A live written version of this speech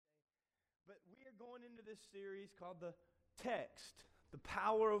going into this series called The Text, the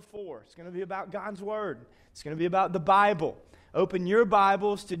Power of Four. It's going to be about God's Word. It's going to be about the Bible. Open your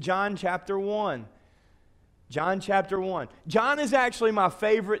Bibles to John chapter 1. John chapter 1. John is actually my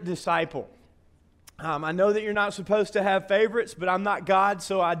favorite disciple. I know that you're not supposed to have favorites, but I'm not God,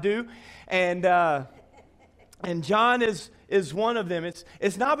 so I do. And John is one of them.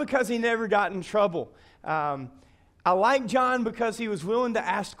 It's not because he never got in trouble. I like John because he was willing to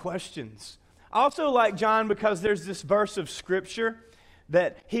ask questions. I also like John because there's this verse of Scripture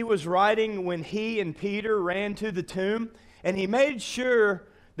that he was writing when he and Peter ran to the tomb, and he made sure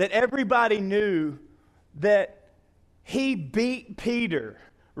that everybody knew that he beat Peter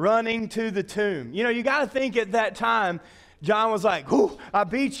running to the tomb. You know, you got to think at that time, John was like, "Whew, I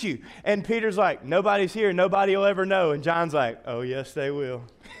beat you." And Peter's like, "Nobody's here. Nobody will ever know." And John's like, "Oh, yes, they will."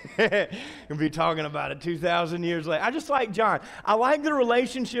 We'll be talking about it 2,000 years later. I just like John. I like the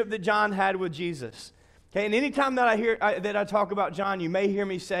relationship that John had with Jesus. Okay, and anytime that I talk about John, you may hear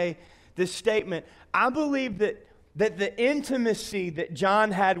me say this statement. I believe that the intimacy that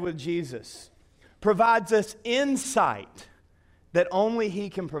John had with Jesus provides us insight that only he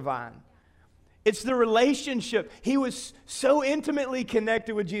can provide. It's the relationship. He was so intimately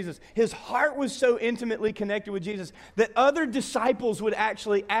connected with Jesus. His heart was so intimately connected with Jesus that other disciples would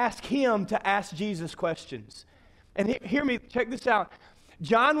actually ask him to ask Jesus questions. And hear me, check this out.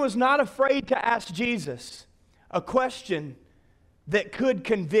 John was not afraid to ask Jesus a question that could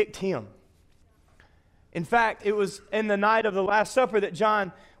convict him. In fact, it was in the night of the Last Supper that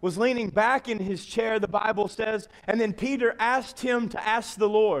John was leaning back in his chair, the Bible says, and then Peter asked him to ask the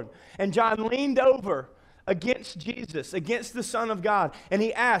Lord. And John leaned over against Jesus, against the Son of God, and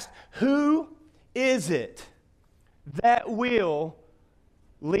he asked, "Who is it that will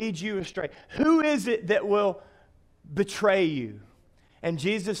lead you astray? Who is it that will betray you?" And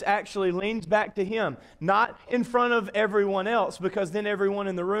Jesus actually leans back to him, not in front of everyone else, because then everyone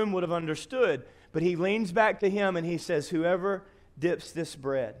in the room would have understood. But he leans back to him and he says, "Whoever dips this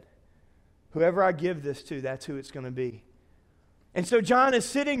bread, whoever I give this to, that's who it's going to be." And so John is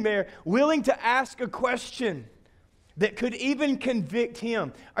sitting there willing to ask a question that could even convict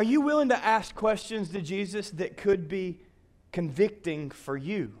him. Are you willing to ask questions to Jesus that could be convicting for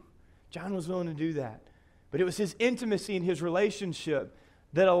you? John was willing to do that. But it was his intimacy and his relationship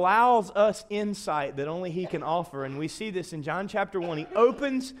that allows us insight that only he can offer. And we see this in John chapter 1. He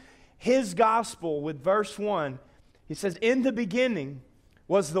opens his gospel with verse 1. He says, "In the beginning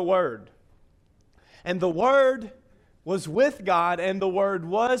was the Word, and the Word was with God, and the Word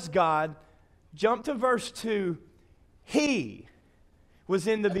was God." Jump to verse 2. He was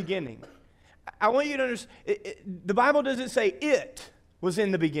in the beginning. I want you to understand, the Bible doesn't say it was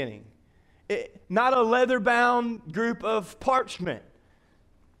in the beginning. Not a leather-bound group of parchment,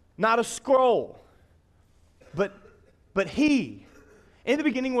 not a scroll, but he. In the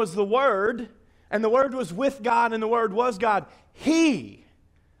beginning was the Word, and the Word was with God, and the Word was God. He,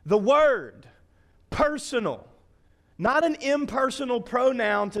 the Word, personal. Not an impersonal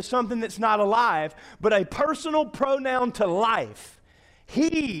pronoun to something that's not alive, but a personal pronoun to life.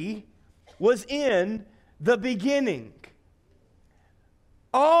 He was in the beginning.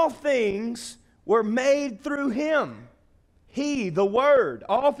 All things were made through him. He, the Word,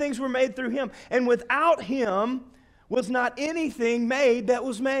 all things were made through him. And without him was not anything made that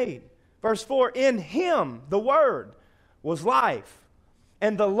was made. Verse 4, "In him, the Word, was life,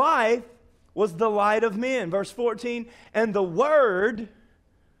 and the life was the light of men." Verse 14, "And the Word,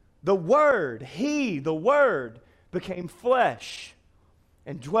 he, the Word, became flesh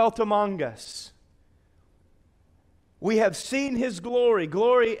and dwelt among us. We have seen his glory,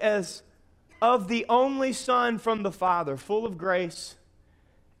 glory as of the only Son from the Father, full of grace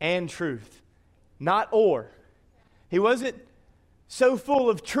and truth." Not or. He wasn't so full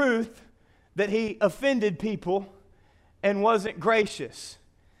of truth that he offended people and wasn't gracious.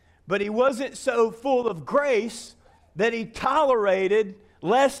 But he wasn't so full of grace that he tolerated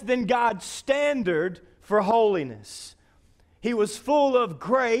less than God's standard for holiness. He was full of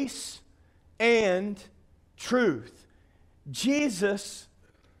grace and truth. Jesus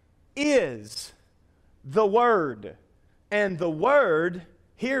is the Word. And the Word,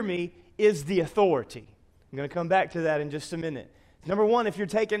 hear me, is the authority. I'm going to come back to that in just a minute. Number one, if you're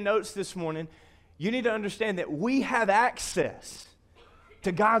taking notes this morning, you need to understand that we have access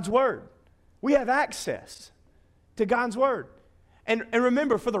to God's Word. We have access to God's Word. And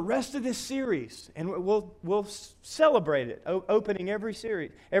remember, for the rest of this series, and we'll celebrate it, opening every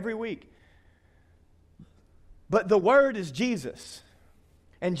series, every week. But the Word is Jesus,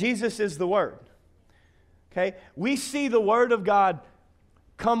 and Jesus is the Word. Okay? We see the Word of God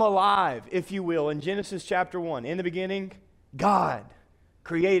come alive, if you will, in Genesis chapter 1. In the beginning, God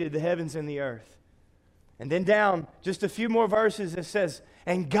created the heavens and the earth. And then down just a few more verses, it says,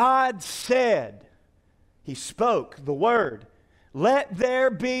 and God said, he spoke the word, let there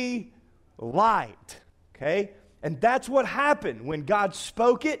be light. Okay? And that's what happened. When God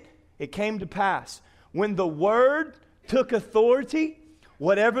spoke it, it came to pass. When the word took authority,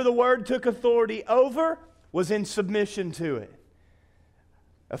 whatever the word took authority over was in submission to it.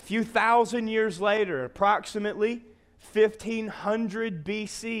 A few thousand years later, approximately 1500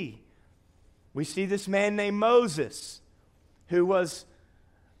 BC, we see this man named Moses, who was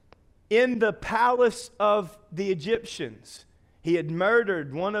in the palace of the Egyptians. He had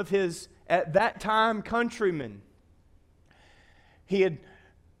murdered one of his, at that time, countrymen. He had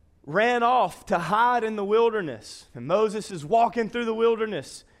ran off to hide in the wilderness. And Moses is walking through the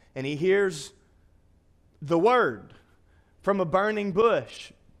wilderness, and he hears the word from a burning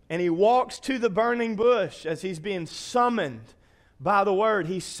bush. And he walks to the burning bush as he's being summoned by the word.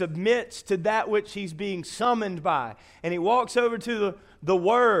 He submits to that which he's being summoned by. And he walks over to the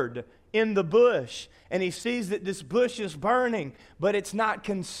word in the bush. And he sees that this bush is burning, but it's not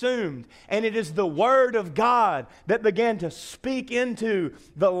consumed. And it is the word of God that began to speak into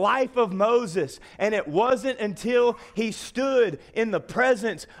the life of Moses. And it wasn't until he stood in the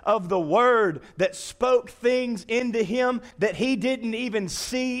presence of the word that spoke things into him that he didn't even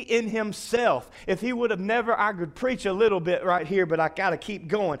see in himself. If he would have never, I could preach a little bit right here, but I got to keep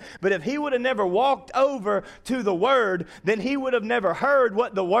going. But if he would have never walked over to the word, then he would have never heard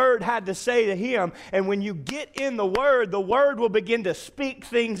what the word had to say to him. And when you get in the word will begin to speak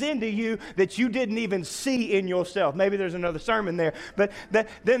things into you that you didn't even see in yourself. Maybe there's another sermon there. But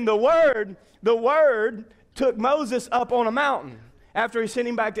then the word took Moses up on a mountain. After he sent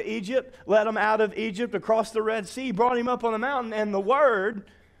him back to Egypt, led him out of Egypt across the Red Sea, brought him up on the mountain, and the word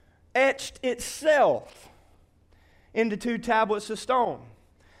etched itself into 2 tablets of stone.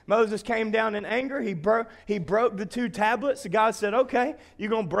 Moses came down in anger. He broke the 2 tablets. God said, okay, you're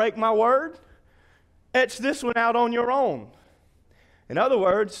going to break my word? Etch this one out on your own. In other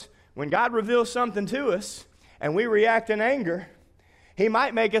words, when God reveals something to us and we react in anger, he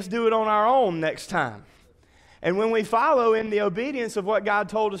might make us do it on our own next time. And when we follow in the obedience of what God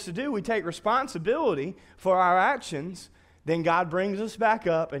told us to do, we take responsibility for our actions, then God brings us back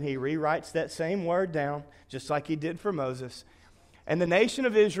up and he rewrites that same word down, just like he did for Moses. And the nation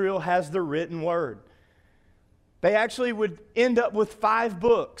of Israel has the written word. They actually would end up with 5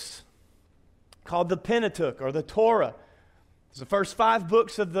 books called the Pentateuch or the Torah. It's the first 5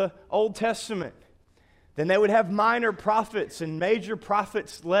 books of the Old Testament. Then they would have minor prophets and major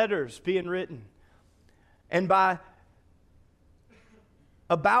prophets' letters being written. And by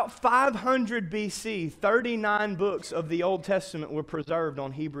about 500 BC, 39 books of the Old Testament were preserved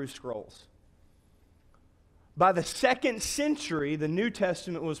on Hebrew scrolls. By the 2nd century, the New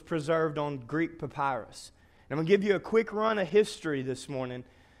Testament was preserved on Greek papyrus. And I'm going to give you a quick run of history this morning,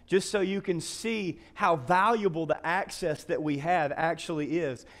 just so you can see how valuable the access that we have actually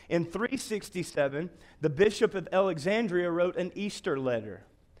is. In 367, the Bishop of Alexandria wrote an Easter letter.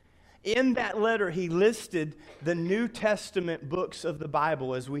 In that letter, he listed the New Testament books of the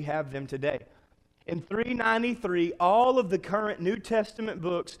Bible as we have them today. In 393, all of the current New Testament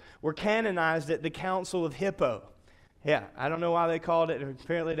books were canonized at the Council of Hippo. Yeah, I don't know why they called it.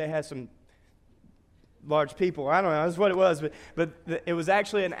 Apparently they had some large people. I don't know. That's what it was. But it was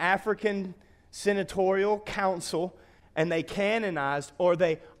actually an African senatorial council, and they canonized or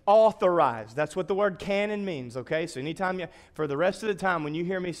they authorized. That's what the word canon means, okay? So for the rest of the time, when you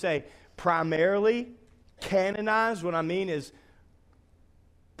hear me say primarily canonized, what I mean is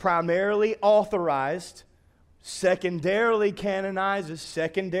primarily authorized, secondarily canonized is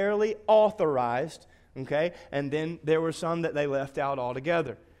secondarily authorized, okay? And then there were some that they left out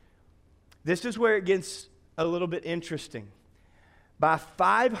altogether. This is where it gets a little bit interesting. By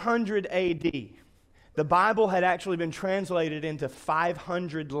 500 AD, the Bible had actually been translated into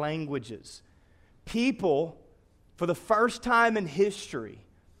 500 languages. People, for the first time in history,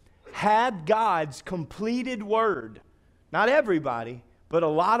 had God's completed word. Not everybody, but a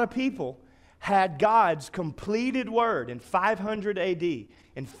lot of people had God's completed word in 500 AD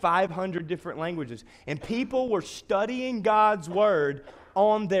in 500 different languages. And people were studying God's word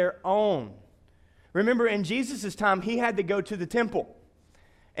on their own. Remember, in Jesus' time, he had to go to the temple.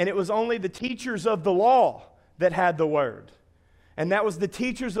 And it was only the teachers of the law that had the word. And that was the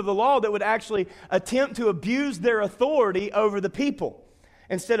teachers of the law that would actually attempt to abuse their authority over the people.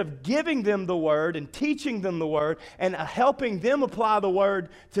 instead of giving them the word and teaching them the word and helping them apply the word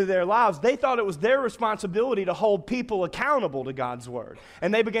to their lives, they thought it was their responsibility to hold people accountable to God's word.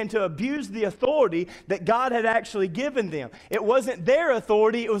 And they began to abuse the authority that God had actually given them. It wasn't their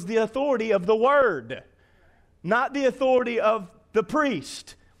authority, it was the authority of the word, not the authority of the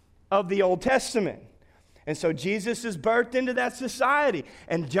priest of the Old Testament. And so Jesus is birthed into that society.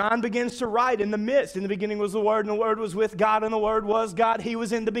 And John begins to write in the midst. In the beginning was the Word, and the Word was with God, and the Word was God. He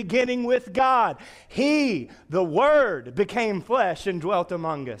was in the beginning with God. He, the Word, became flesh and dwelt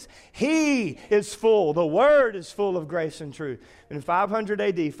among us. He is full. The Word is full of grace and truth. And in 500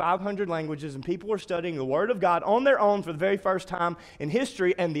 AD, 500 languages, and people were studying the Word of God on their own for the very first time in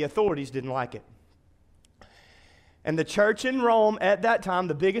history, and the authorities didn't like it. And the church in Rome at that time,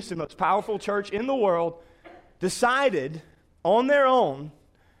 the biggest and most powerful church in the world, decided on their own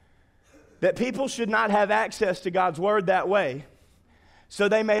that people should not have access to God's word that way. So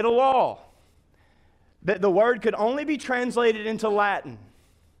they made a law that the word could only be translated into Latin,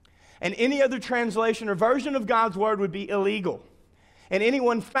 and any other translation or version of God's word would be illegal. And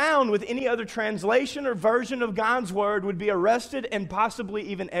anyone found with any other translation or version of God's word would be arrested and possibly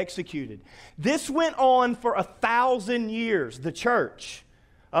even executed. This went on for 1,000 years. The church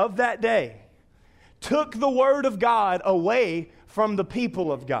of that day took the word of God away from the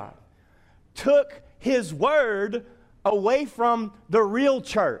people of God, took his word away from the real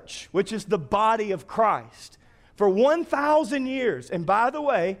church, which is the body of Christ, for 1,000 years. And by the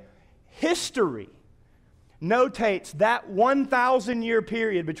way, history notates that 1,000-year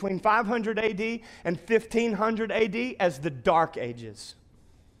period between 500 AD and 1500 AD as the Dark Ages,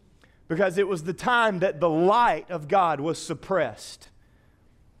 because it was the time that the light of God was suppressed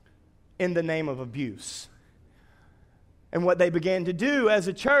in the name of abuse. And what they began to do as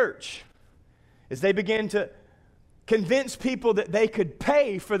a church is they began to convince people that they could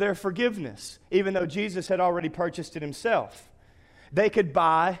pay for their forgiveness, even though Jesus had already purchased it himself. They could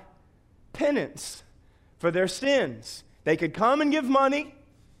buy penance for their sins. They could come and give money,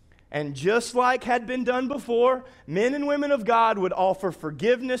 and just like had been done before, men and women of God would offer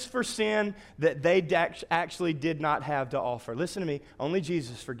forgiveness for sin that they actually did not have to offer. Listen to me. Only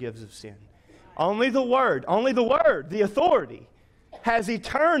Jesus forgives of sin. Only the Word, the authority, has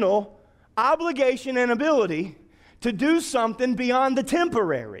eternal obligation and ability to do something beyond the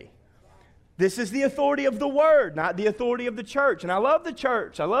temporary. This is the authority of the Word, not the authority of the church. And I love the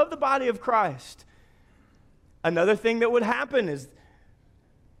church. I love the body of Christ. Another thing that would happen is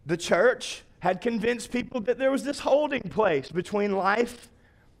the church had convinced people that there was this holding place between life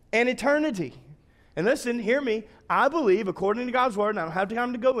and eternity. And listen, hear me. I believe, according to God's word, and I don't have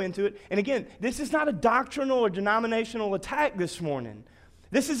time to go into it. And again, this is not a doctrinal or denominational attack this morning.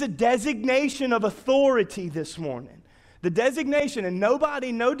 This is a designation of authority this morning. The designation, and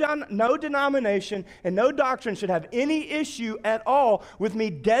nobody, no denomination, and no doctrine should have any issue at all with me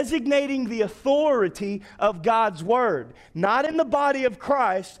designating the authority of God's word. Not in the body of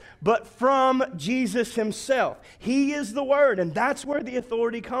Christ, but from Jesus himself. He is the word, and that's where the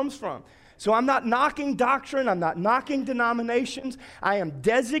authority comes from. So I'm not knocking doctrine, I'm not knocking denominations. I am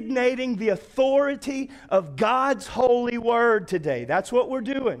designating the authority of God's holy word today. That's what we're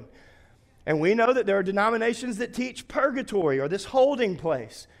doing. And we know that there are denominations that teach purgatory or this holding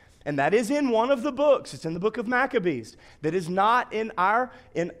place. And that is in one of the books. It's in the book of Maccabees. That is not in our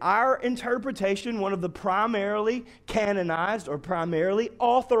interpretation one of the primarily canonized or primarily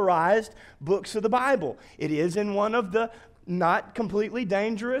authorized books of the Bible. It is in one of the not completely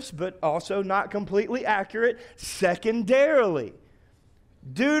dangerous, but also not completely accurate, secondarily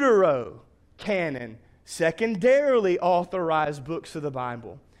Deuterocanon, secondarily authorized books of the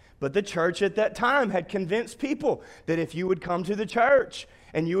Bible. But the church at that time had convinced people that if you would come to the church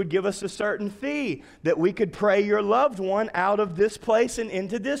and you would give us a certain fee, that we could pray your loved one out of this place and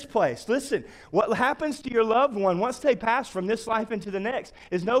into this place. Listen, what happens to your loved one once they pass from this life into the next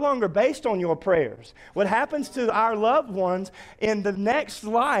is no longer based on your prayers. What happens to our loved ones in the next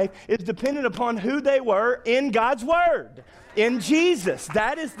life is dependent upon who they were in God's word. In Jesus.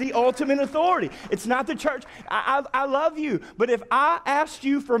 That is the ultimate authority. It's not the church. I love you, but if I asked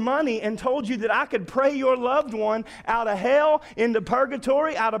you for money and told you that I could pray your loved one out of hell into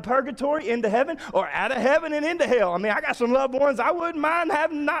purgatory, out of purgatory into heaven, or out of heaven and into hell, I mean, I got some loved ones I wouldn't mind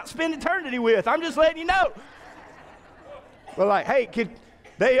having not spend eternity with. I'm just letting you know. Well, like, hey,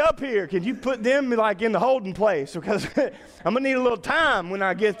 they up here, could you put them like in the holding place? Because I'm going to need a little time when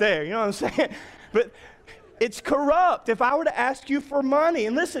I get there. You know what I'm saying? But it's corrupt. If I were to ask you for money,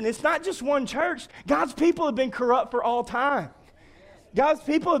 and listen, it's not just one church. God's people have been corrupt for all time. God's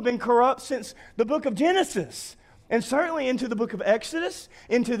people have been corrupt since the book of Genesis. And certainly into the book of Exodus,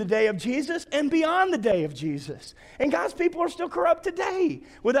 into the day of Jesus, and beyond the day of Jesus. And God's people are still corrupt today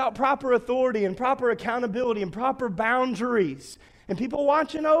without proper authority and proper accountability and proper boundaries and people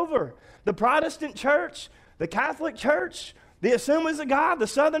watching over. The Protestant church, the Catholic church, the Assemblies of God, the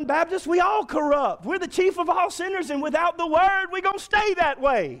Southern Baptists, we all corrupt. We're the chief of all sinners, and without the Word, we're going to stay that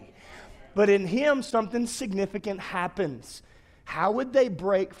way. But in Him, something significant happens. How would they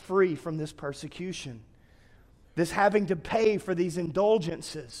break free from this persecution? This having to pay for these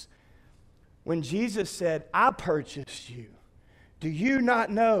indulgences. When Jesus said, I purchased you, do you not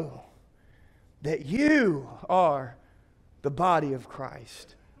know that you are the body of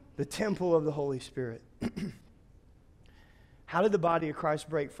Christ, the temple of the Holy Spirit? How did the body of Christ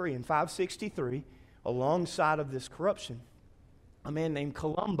break free? In 563, alongside of this corruption, a man named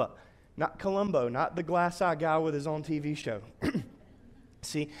Columba, not Columbo, not the glass-eyed guy with his own TV show.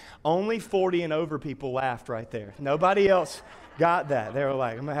 See, only 40 and over people laughed right there. Nobody else got that. They were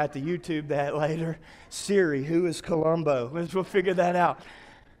like, I'm going to have to YouTube that later. Siri, who is Columbo? We'll figure that out.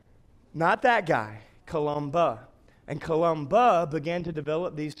 Not that guy, Columba. And Columba began to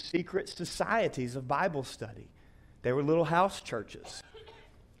develop these secret societies of Bible study. They were little house churches.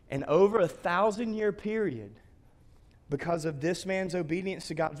 And over a 1,000-year period, because of this man's obedience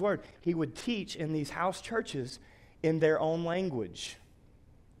to God's word, he would teach in these house churches in their own language.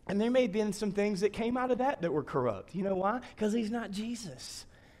 And there may have been some things that came out of that were corrupt. You know why? Because he's not Jesus.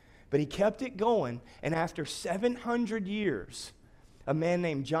 But he kept it going, and after 700 years, a man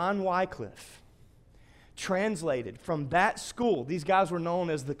named John Wycliffe translated from that school. These guys were known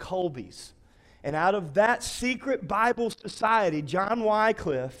as the Colbys. And out of that secret Bible society, John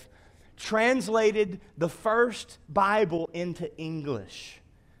Wycliffe translated the first Bible into English.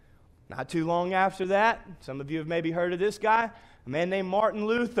 Not too long after that, some of you have maybe heard of this guy, a man named Martin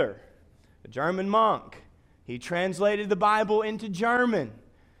Luther, a German monk. He translated the Bible into German.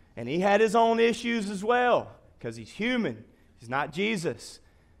 And he had his own issues as well, because he's human. He's not Jesus.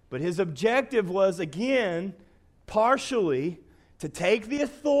 But his objective was, again, partially, to take the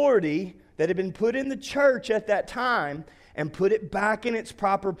authority that had been put in the church at that time and put it back in its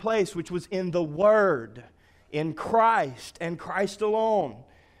proper place, which was in the Word, in Christ and Christ alone.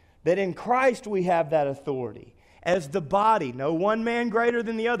 That in Christ we have that authority. As the body, no one man greater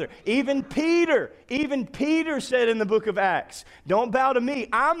than the other. Even Peter said in the book of Acts, don't bow to me,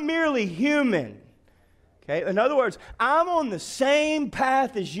 I'm merely human. Okay? In other words, I'm on the same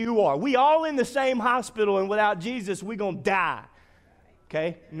path as you are. We all in the same hospital, and without Jesus, we're going to die.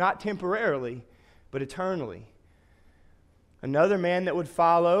 Okay? Not temporarily, but eternally. Another man that would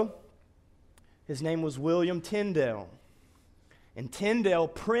follow, his name was William Tyndale. And Tyndale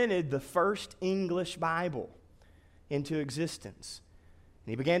printed the first English Bible into existence.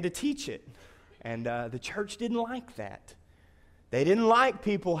 And he began to teach it. And the church didn't like that. They didn't like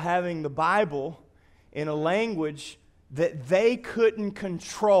people having the Bible in a language that they couldn't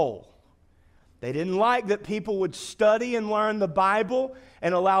control. They didn't like that people would study and learn the Bible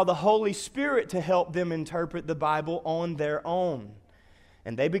and allow the Holy Spirit to help them interpret the Bible on their own.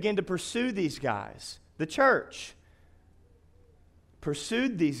 And they began to pursue these guys. The church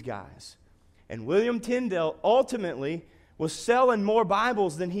pursued these guys. And William Tyndale ultimately was selling more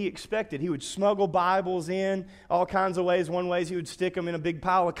Bibles than he expected. He would smuggle Bibles in all kinds of ways. One way is he would stick them in a big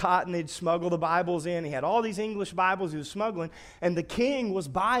pile of cotton. They'd smuggle the Bibles in. He had all these English Bibles he was smuggling, and the king was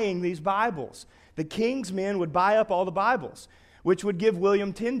buying these Bibles. The king's men would buy up all the Bibles, which would give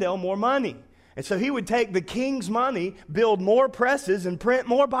William Tyndale more money. And so he would take the king's money, build more presses, and print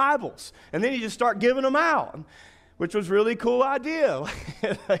more Bibles. And then he'd just start giving them out, which was a really cool idea.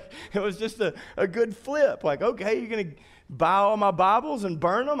 It was just a good flip. Like, okay, you're going to buy all my Bibles and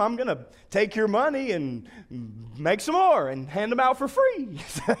burn them. I'm going to take your money and make some more and hand them out for free.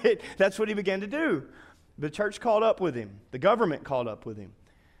 That's what he began to do. The church caught up with him. The government caught up with him.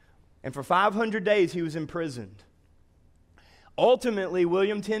 And for 500 days, he was imprisoned. Ultimately,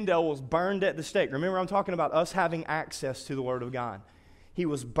 William Tyndale was burned at the stake. Remember, I'm talking about us having access to the Word of God. He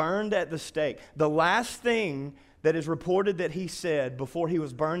was burned at the stake. The last thing that is reported that he said before he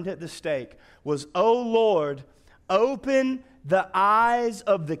was burned at the stake was, "O Lord, open the eyes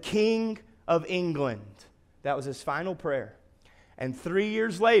of the King of England." That was his final prayer. And 3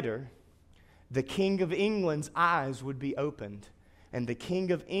 years later, the King of England's eyes would be opened. And the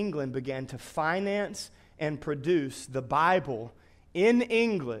King of England began to finance and produce the Bible in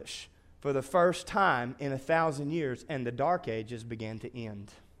English for the first time in 1,000 years. And the Dark Ages began to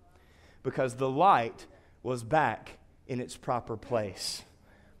end. Because the light was back in its proper place.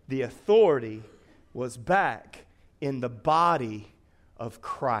 The authority was back in the body of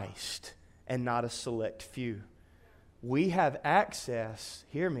Christ and not a select few. we have access,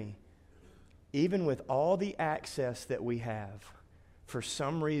 hear me, even with all the access that we have, for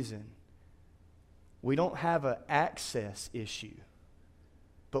some reason, we don't have an access issue,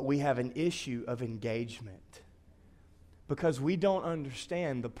 but we have an issue of engagement. Because we don't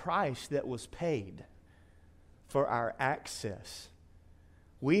understand the price that was paid for our access.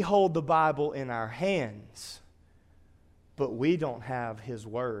 We hold the Bible in our hands, but we don't have His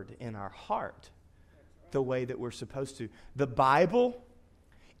Word in our heart the way that we're supposed to. The Bible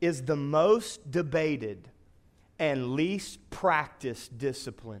is the most debated and least practiced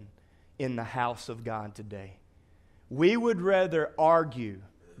discipline in the house of God today. We would rather argue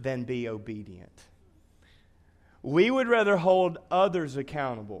than be obedient. We would rather hold others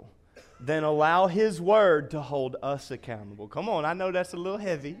accountable than allow His Word to hold us accountable. Come on, I know that's a little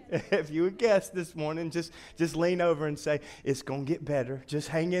heavy. If you would guess this morning, just lean over and say, it's going to get better. Just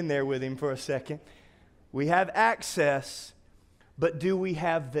hang in there with Him for a second. We have access, but do we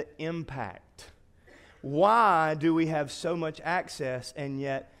have the impact? Why do we have so much access and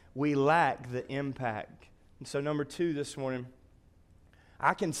yet we lack the impact? And so number 2 this morning,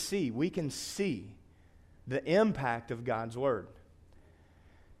 we can see the impact of God's Word.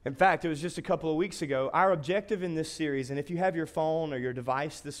 In fact, it was just a couple of weeks ago, our objective in this series, and if you have your phone or your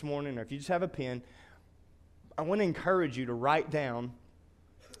device this morning, or if you just have a pen, I want to encourage you to write down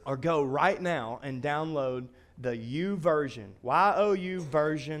or go right now and download the YouVersion, Y-O-U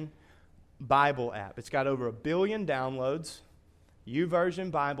version Bible app. It's got over 1 billion downloads, YouVersion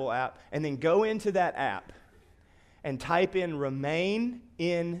Bible app, and then go into that app and type in Remain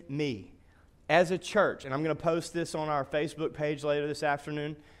in Me. As a church, and I'm going to post this on our Facebook page later this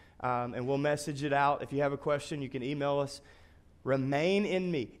afternoon, and we'll message it out. If you have a question, you can email us. Remain in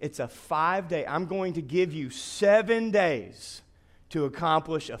Me. It's a 5-day. I'm going to give you 7 days to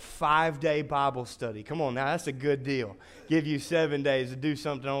accomplish a 5-day Bible study. Come on, now that's a good deal. Give you 7 days to do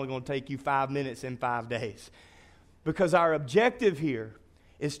something only going to take you 5 minutes in 5 days. Because our objective here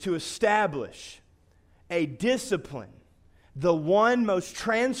is to establish a discipline, the one most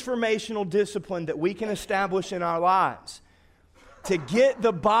transformational discipline that we can establish in our lives, to get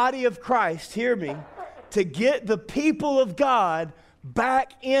the body of Christ, hear me, to get the people of God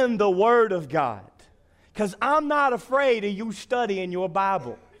back in the Word of God. Because I'm not afraid of you studying your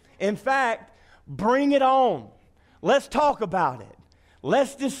Bible. In fact, bring it on. Let's talk about it.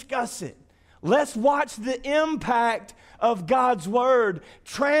 Let's discuss it. Let's watch the impact of God's Word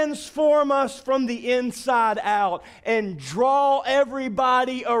transform us from the inside out and draw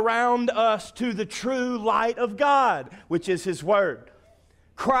everybody around us to the true light of God, which is His Word.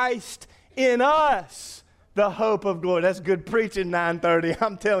 Christ in us, the hope of glory. That's good preaching, 9:30.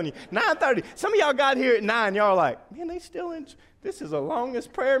 I'm telling you, 9:30. Some of y'all got here at 9. Y'all are like, man, they still in. This is the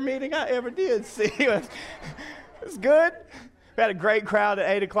longest prayer meeting I ever did see. It's good. We had a great crowd at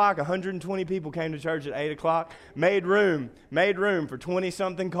 8 o'clock. 120 people came to church at 8 o'clock. Made room for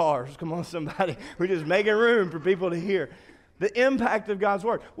 20-something cars. Come on, somebody. We're just making room for people to hear. The impact of God's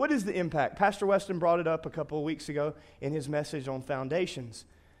Word. What is the impact? Pastor Weston brought it up a couple of weeks ago in his message on foundations.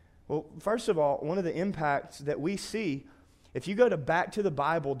 Well, first of all, one of the impacts that we see, if you go to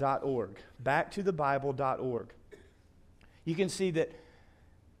backtothebible.org, you can see that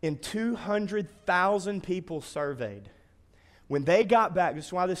in 200,000 people surveyed, when they got back, this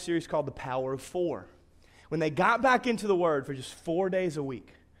is why this series is called The Power of 4. When they got back into the Word for just 4 days a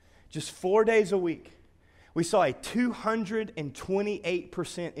week, we saw a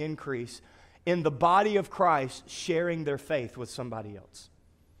 228% increase in the body of Christ sharing their faith with somebody else.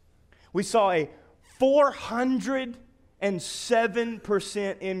 We saw a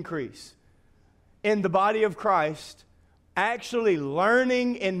 407% increase in the body of Christ actually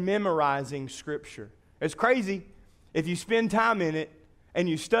learning and memorizing Scripture. It's crazy. If you spend time in it and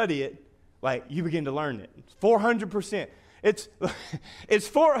you study it, like you begin to learn it. 400%. It's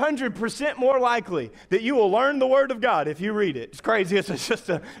 400% more likely that you will learn the Word of God if you read it. It's crazy. It's just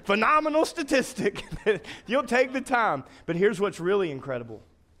a phenomenal statistic. You'll take the time. But here's what's really incredible.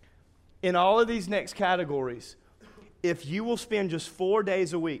 In all of these next categories, if you will spend just 4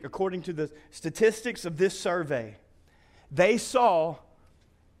 days a week, according to the statistics of this survey, they saw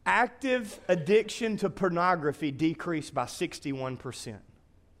active addiction to pornography decrease by 61%.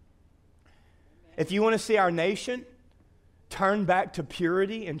 If you want to see our nation turn back to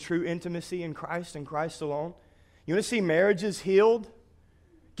purity and true intimacy in Christ and Christ alone, you want to see marriages healed,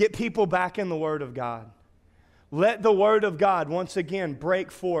 get people back in the Word of God. Let the Word of God once again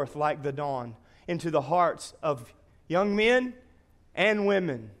break forth like the dawn into the hearts of young men and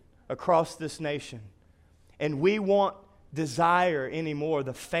women across this nation. And we won't desire anymore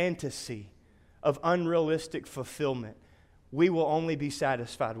the fantasy of unrealistic fulfillment, we will only be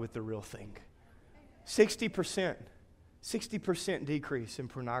satisfied with the real thing. 60% decrease in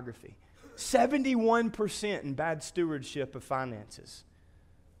pornography. 71% in bad stewardship of finances.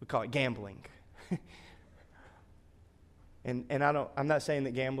 We call it gambling. and I'm not saying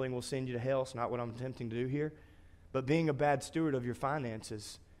that gambling will send you to hell. It's not what I'm attempting to do here. But being a bad steward of your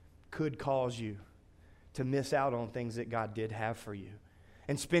finances could cause you to miss out on things that God did have for you.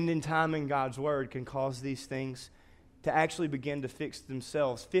 And spending time in God's Word can cause these things to actually begin to fix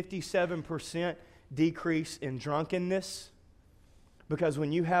themselves. 57% decrease in drunkenness, because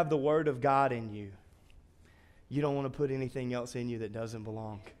when you have the Word of God in you, you don't want to put anything else in you that doesn't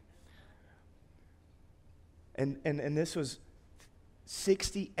belong. And this was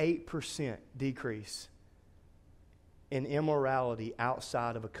 68% decrease in immorality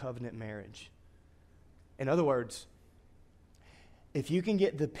outside of a covenant marriage. In other words, if you can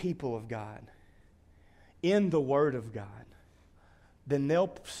get the people of God in the Word of God, then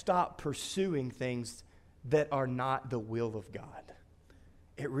they'll stop pursuing things that are not the will of God.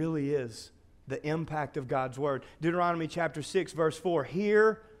 It really is the impact of God's Word. Deuteronomy chapter 6, verse 4.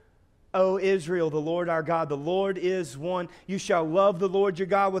 Hear, O Israel, the Lord our God, the Lord is one. You shall love the Lord your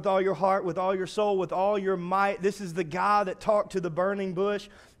God with all your heart, with all your soul, with all your might. This is the God that talked to the burning bush,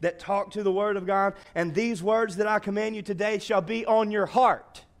 that talked to the Word of God. And these words that I command you today shall be on your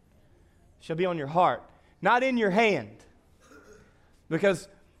heart. Shall be on your heart, not in your hand. Because,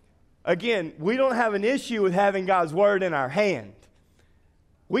 again, we don't have an issue with having God's Word in our hand.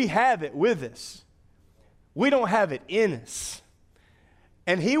 We have it with us. We don't have it in us.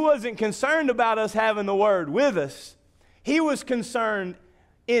 And He wasn't concerned about us having the Word with us. He was concerned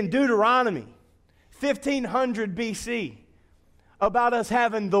in Deuteronomy 1500 BC about us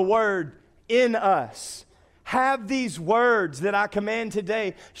having the Word in us. Have these words that I command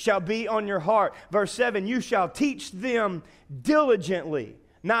today shall be on your heart. Verse 7, you shall teach them diligently,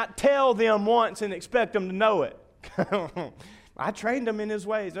 not tell them once and expect them to know it. I trained them in His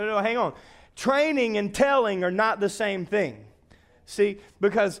ways. No, hang on. Training and telling are not the same thing. See,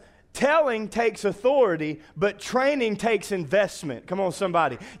 because telling takes authority, but training takes investment. Come on,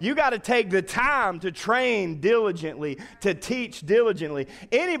 somebody. You got to take the time to train diligently, to teach diligently.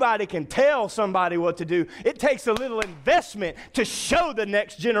 Anybody can tell somebody what to do. It takes a little investment to show the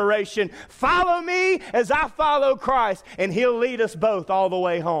next generation, follow me as I follow Christ, and He'll lead us both all the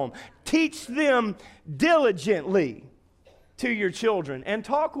way home. Teach them diligently to your children, and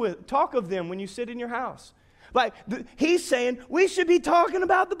talk of them when you sit in your house. Like, he's saying we should be talking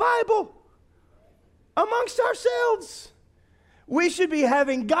about the Bible amongst ourselves. We should be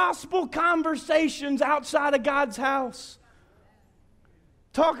having gospel conversations outside of God's house.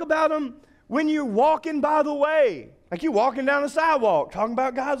 Talk about them when you're walking by the way. Like you're walking down the sidewalk, talking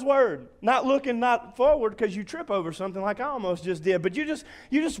about God's Word. Not looking not forward because you trip over something like I almost just did. But you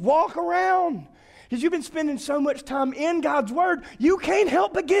just walk around. Because you've been spending so much time in God's Word, you can't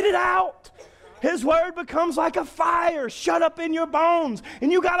help but get it out. His Word becomes like a fire shut up in your bones,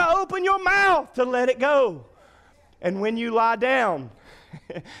 and you got to open your mouth to let it go. And when you lie down,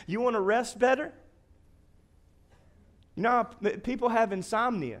 you want to rest better? You know, people have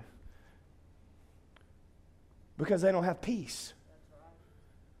insomnia because they don't have peace.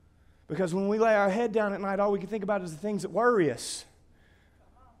 Because when we lay our head down at night, all we can think about is the things that worry us,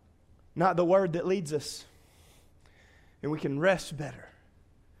 not the Word that leads us. And we can rest better.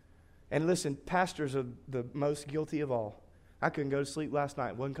 And listen, pastors are the most guilty of all. I couldn't go to sleep last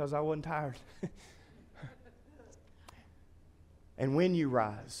night. It wasn't because I wasn't tired. And when you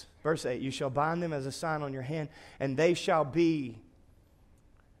rise, verse 8, you shall bind them as a sign on your hand, and they shall be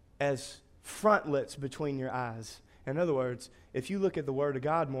as frontlets between your eyes. In other words, if you look at the Word of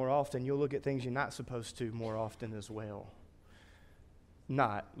God more often, you'll look at things you're not supposed to more often as well.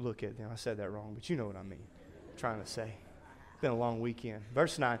 Not look at them. I said that wrong, but you know what I mean. I'm trying to say. Been a long weekend.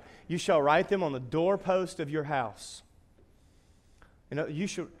 Verse 9, you shall write them on the doorpost of your house. You know, you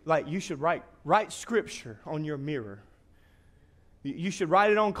should write scripture on your mirror. You should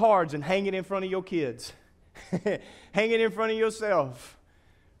write it on cards and hang it in front of your kids. Hang it in front of yourself.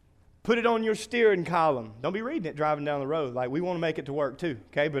 Put it on your steering column. Don't be reading it driving down the road. Like, we want to make it to work too,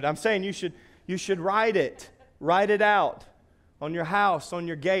 okay? But I'm saying you should write it. Write it out on your house, on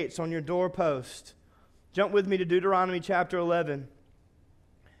your gates, on your doorpost. Jump with me to Deuteronomy chapter 11.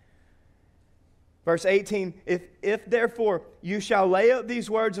 Verse 18, if therefore you shall lay up these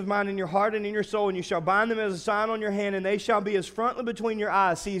words of mine in your heart and in your soul, and you shall bind them as a sign on your hand, and they shall be as frontlet between your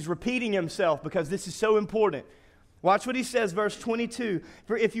eyes. See, he's repeating himself because this is so important. Watch what he says, verse 22.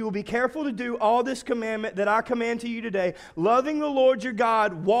 For if you will be careful to do all this commandment that I command to you today, loving the Lord your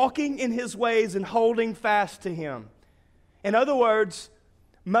God, walking in his ways and holding fast to him. In other words,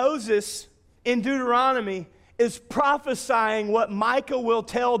 Moses in Deuteronomy is prophesying what Micah will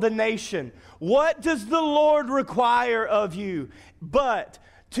tell the nation. What does the Lord require of you? But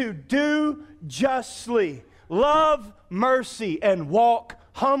to do justly, love mercy, and walk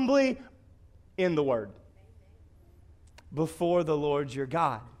humbly in the word before the Lord your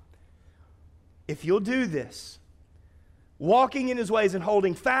God. If you'll do this, walking in his ways and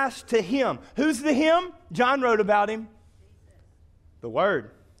holding fast to him. Who's the him? John wrote about him. The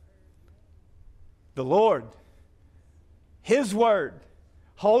Word. The Lord. His Word.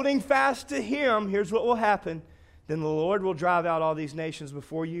 Holding fast to him, here's what will happen. Then the Lord will drive out all these nations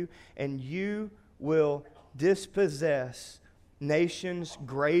before you, and you will dispossess nations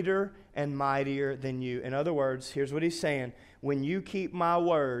greater and mightier than you. In other words, here's what he's saying. When you keep my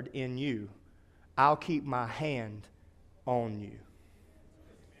word in you, I'll keep my hand on you.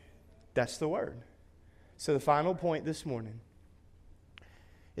 That's the word. So the final point this morning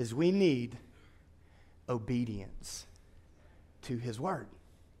is we need obedience to his word.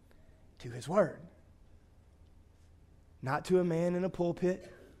 To his word. Not to a man in a pulpit.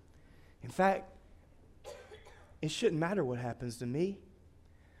 In fact, it shouldn't matter what happens to me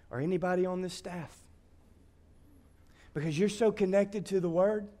or anybody on this staff. Because you're so connected to the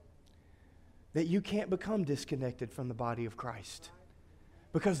Word that you can't become disconnected from the body of Christ.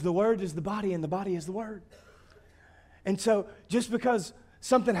 Because the Word is the body and the body is the Word. And so just because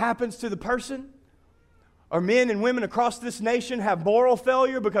something happens to the person, or men and women across this nation have moral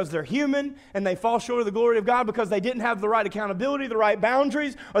failure because they're human and they fall short of the glory of God because they didn't have the right accountability, the right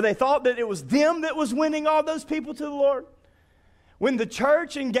boundaries, or they thought that it was them that was winning all those people to the Lord. When the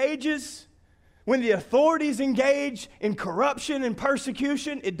church engages, when the authorities engage in corruption and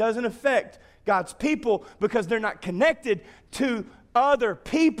persecution, it doesn't affect God's people because they're not connected to other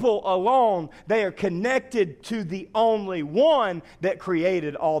people alone. They are connected to the only one that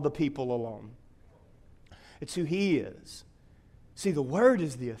created all the people alone. It's who he is. See, the Word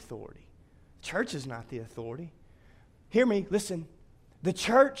is the authority. The church is not the authority. Hear me, listen. The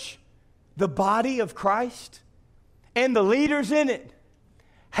church, the body of Christ, and the leaders in it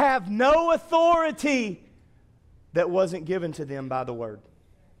have no authority that wasn't given to them by the Word.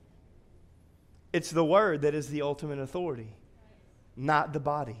 It's the Word that is the ultimate authority, not the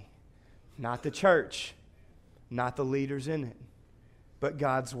body, not the church, not the leaders in it, but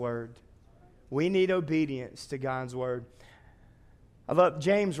God's Word. We need obedience to God's Word. I love,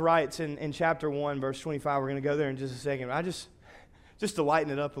 James writes in chapter 1, verse 25. We're going to go there in just a second. I just to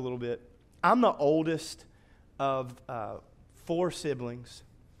lighten it up a little bit. I'm the oldest of 4 siblings.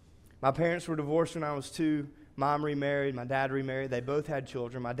 My parents were divorced when I was 2. Mom remarried. My dad remarried. They both had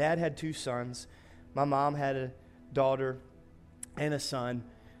children. My dad had 2 sons. My mom had a daughter and a son.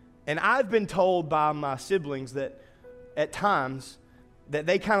 And I've been told by my siblings that at times that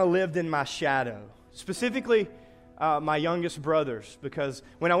they kind of lived in my shadow, specifically my youngest brothers, because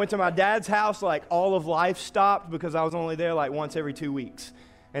when I went to my dad's house, like all of life stopped because I was only there like once every 2 weeks.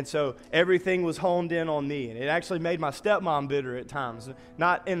 And so everything was honed in on me, and it actually made my stepmom bitter at times.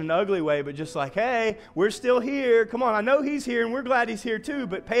 Not in an ugly way, but just like, hey, we're still here. Come on, I know he's here, and we're glad he's here too,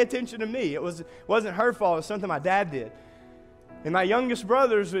 but pay attention to me. It wasn't her fault. It was something my dad did. And my youngest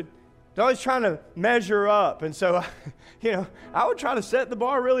brothers they're always trying to measure up. And so, I would try to set the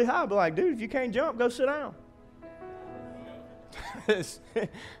bar really high. But like, dude, if you can't jump, go sit down.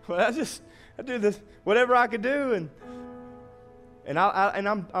 Well, I do this, whatever I could do. And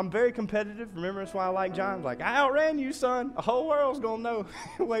I'm very competitive. Remember, that's why I like John. Like, I outran you, son. The whole world's going to know.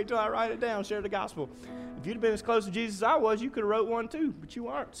 Wait till I write it down, share the gospel. If you'd have been as close to Jesus as I was, you could have wrote one too. But you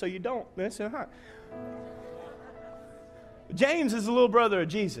aren't, so you don't. James is the little brother of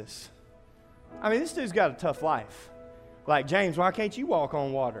Jesus. I mean, this dude's got a tough life. Like, James, why can't you walk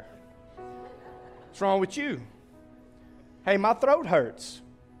on water? What's wrong with you? Hey, my throat hurts.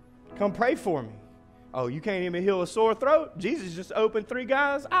 Come pray for me. Oh, you can't even heal a sore throat? Jesus just opened 3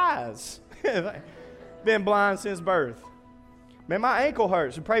 guys' eyes. Been blind since birth. Man, my ankle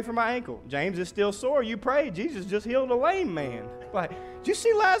hurts. So pray for my ankle. James is still sore. You pray. Jesus just healed a lame man. Like, did you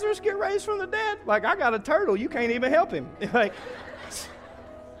see Lazarus get raised from the dead? Like, I got a turtle. You can't even help him. Like,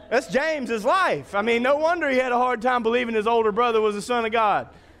 that's James's life. I mean, no wonder he had a hard time believing his older brother was the Son of God.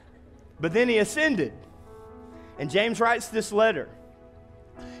 But then he ascended. And James writes this letter.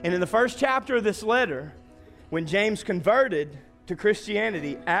 And in the first chapter of this letter, when James converted to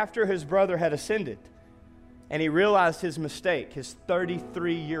Christianity after his brother had ascended, and he realized his mistake, his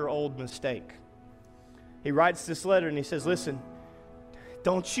 33-year-old mistake, He writes this letter and he says, listen,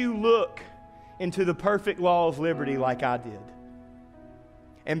 don't you look into the perfect law of liberty like I did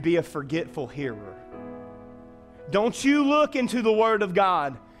and be a forgetful hearer. Don't you look into the Word of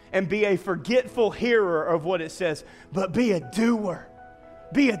God and be a forgetful hearer of what it says, but be a doer.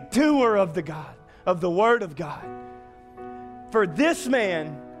 Be a doer of the Word of God. For this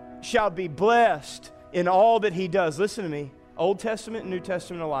man shall be blessed in all that he does. Listen to me, Old Testament and New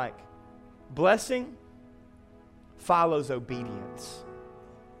Testament alike. Blessing follows obedience.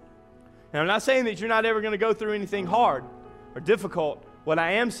 Now, I'm not saying that you're not ever going to go through anything hard or difficult. What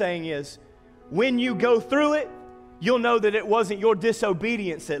I am saying is, when you go through it, you'll know that it wasn't your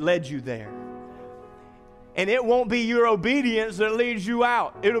disobedience that led you there. And it won't be your obedience that leads you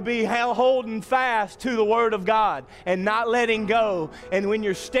out. It'll be holding fast to the Word of God and not letting go. And when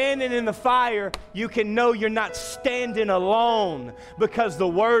you're standing in the fire, you can know you're not standing alone because the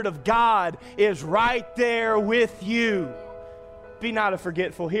Word of God is right there with you. Be not a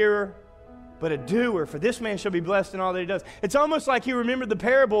forgetful hearer, but a doer. For this man shall be blessed in all that he does. It's almost like he remembered the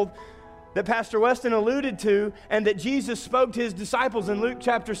parable that Pastor Weston alluded to and that Jesus spoke to his disciples in Luke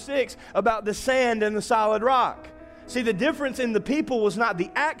chapter 6 about the sand and the solid rock. See, the difference in the people was not the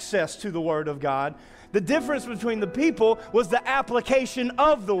access to the Word of God. The difference between the people was the application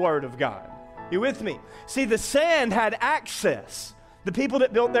of the Word of God. You with me? See, the sand had access. The people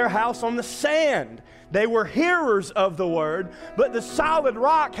that built their house on the sand, they were hearers of the Word, but the solid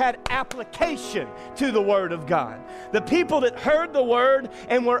rock had application to the Word of God. The people that heard the Word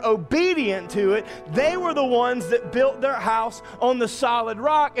and were obedient to it, they were the ones that built their house on the solid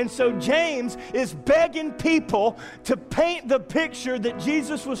rock. And so James is begging people to paint the picture that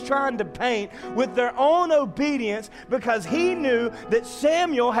Jesus was trying to paint with their own obedience, because he knew that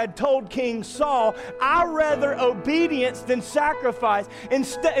Samuel had told King Saul, "I'd rather obedience than sacrifice. In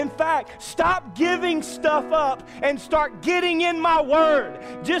fact, stop giving stuff up and start getting in my Word.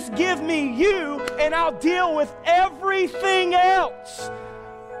 Just give me you and I'll deal with everything else."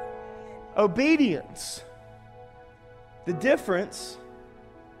 Obedience. The difference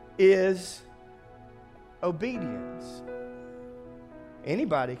is obedience.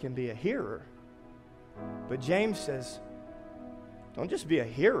 Anybody can be a hearer, but James says, don't just be a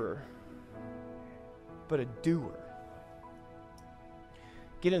hearer, but a doer.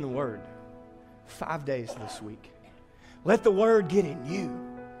 Get in the Word 5 days this week. Let the Word get in you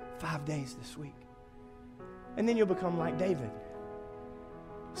 5 days this week. And then you'll become like David.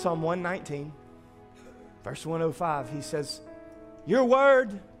 Psalm 119, verse 105, he says, "Your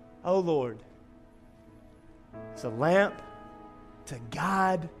Word, O Lord, is a lamp to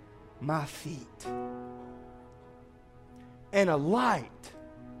guide my feet and a light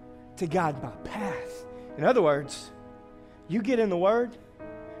to guide my path." In other words, you get in the Word,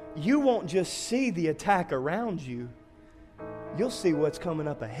 you won't just see the attack around you, you'll see what's coming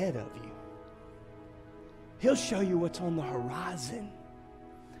up ahead of you. He'll show you what's on the horizon.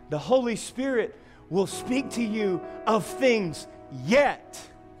 The Holy Spirit will speak to you of things yet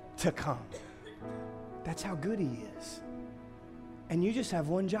to come. That's how good He is. And you just have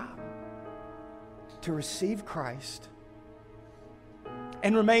one job: to receive Christ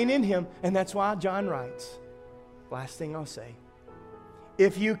and remain in Him. And that's why John writes, last thing I'll say,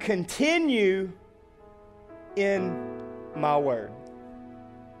 if you continue in my word.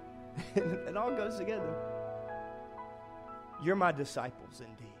 It all goes together. You're my disciples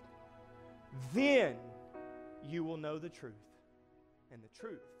indeed. Then you will know the truth, and the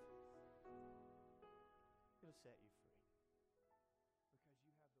truth will set you free.